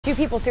Two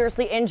people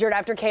seriously injured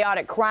after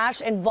chaotic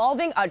crash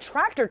involving a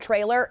tractor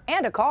trailer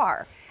and a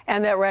car.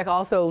 And that wreck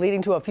also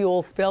leading to a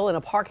fuel spill in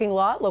a parking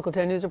lot. Local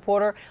 10 News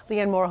reporter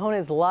Leanne Morahone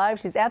is live.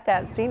 She's at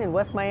that scene in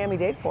West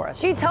Miami-Dade for us.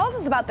 She tells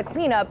us about the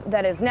cleanup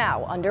that is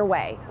now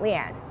underway.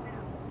 Leanne.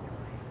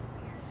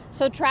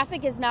 So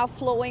traffic is now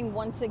flowing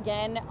once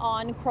again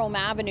on Krome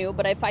Avenue,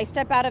 but if I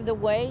step out of the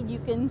way, you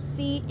can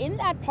see in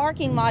that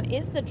parking lot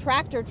is the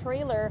tractor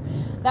trailer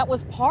that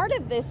was part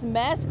of this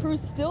mess. Crews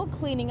still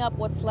cleaning up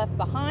what's left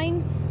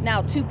behind.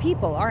 Now 2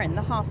 people are in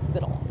the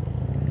hospital.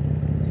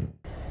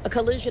 A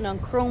collision on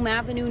Krome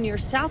Avenue near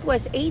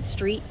Southwest 8th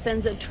Street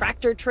sends a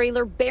tractor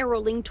trailer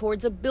barreling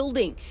towards a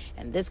building,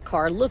 and this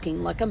car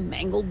looking like a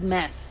mangled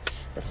mess.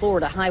 The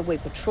Florida Highway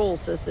Patrol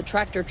says the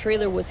tractor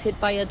trailer was hit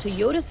by a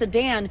Toyota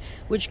sedan,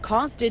 which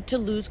caused it to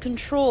lose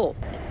control.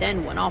 It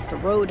then went off the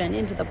road and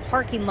into the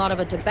parking lot of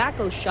a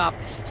tobacco shop,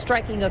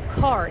 striking a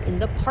car in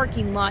the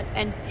parking lot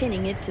and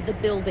pinning it to the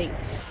building.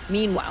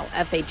 Meanwhile,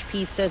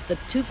 FHP says the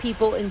 2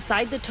 people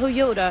inside the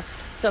Toyota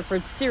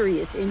suffered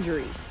serious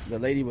injuries. The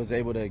lady was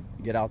able to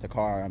get out the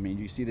car. I mean,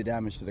 you see the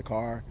damage to the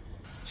car.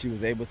 She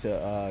was able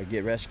to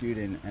get rescued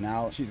and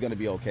out. She's going to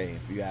be okay,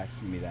 if you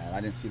ask me that.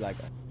 I didn't see like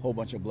a whole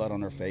bunch of blood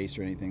on her face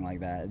or anything like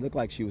that. It looked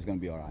like she was going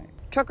to be all right.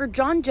 Trucker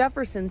John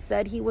Jefferson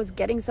said he was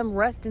getting some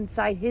rest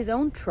inside his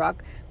own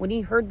truck when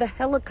he heard the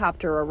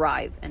helicopter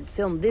arrive and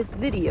filmed this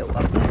video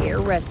of the air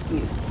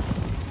rescues.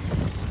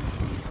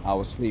 I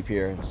was asleep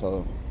here,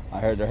 so I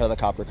heard the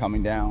helicopter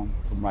coming down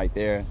from right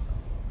there,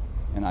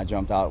 and I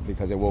jumped out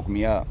because it woke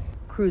me up.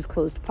 Crews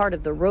closed part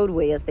of the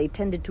roadway as they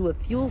tended to a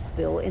fuel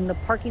spill in the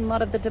parking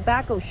lot of the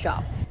tobacco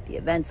shop. The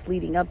events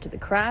leading up to the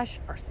crash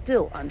are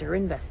still under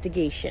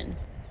investigation.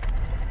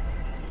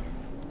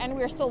 And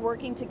we're still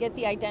working to get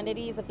the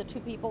identities of the 2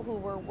 people who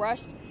were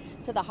rushed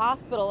to the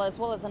hospital, as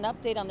well as an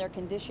update on their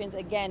conditions.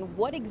 Again,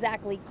 what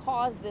exactly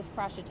caused this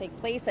crash to take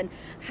place and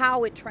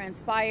how it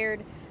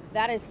transpired,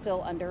 that is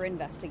still under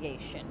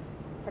investigation.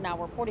 For now,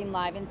 reporting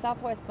live in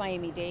Southwest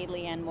Miami-Dade,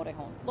 Leanne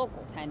Morahone,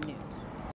 Local 10 News.